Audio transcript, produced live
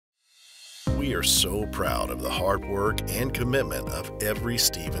We are so proud of the hard work and commitment of every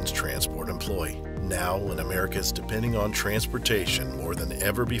Stevens Transport employee. Now, when America is depending on transportation more than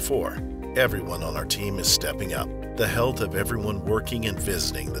ever before, everyone on our team is stepping up. The health of everyone working and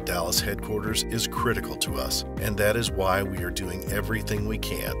visiting the Dallas headquarters is critical to us, and that is why we are doing everything we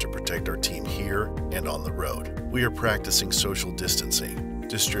can to protect our team here and on the road. We are practicing social distancing,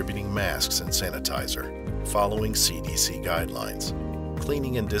 distributing masks and sanitizer, following CDC guidelines,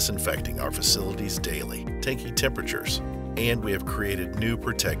 cleaning and disinfecting our facilities daily, taking temperatures, and we have created new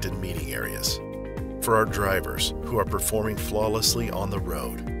protected meeting areas. For our drivers who are performing flawlessly on the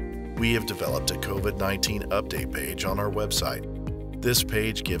road, we have developed a COVID-19 update page on our website. This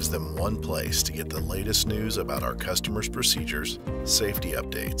page gives them one place to get the latest news about our customers' procedures, safety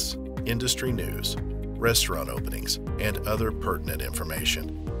updates, industry news, restaurant openings, and other pertinent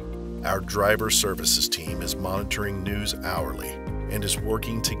information. Our driver services team is monitoring news hourly and is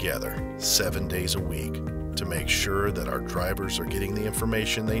working together 7 days a week to make sure that our drivers are getting the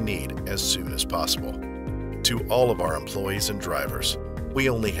information they need as soon as possible. To all of our employees and drivers, we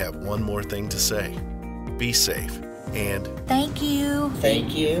only have one more thing to say. Be safe and thank you.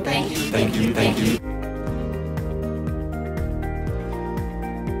 Thank you. Thank you. Thank you. Thank you.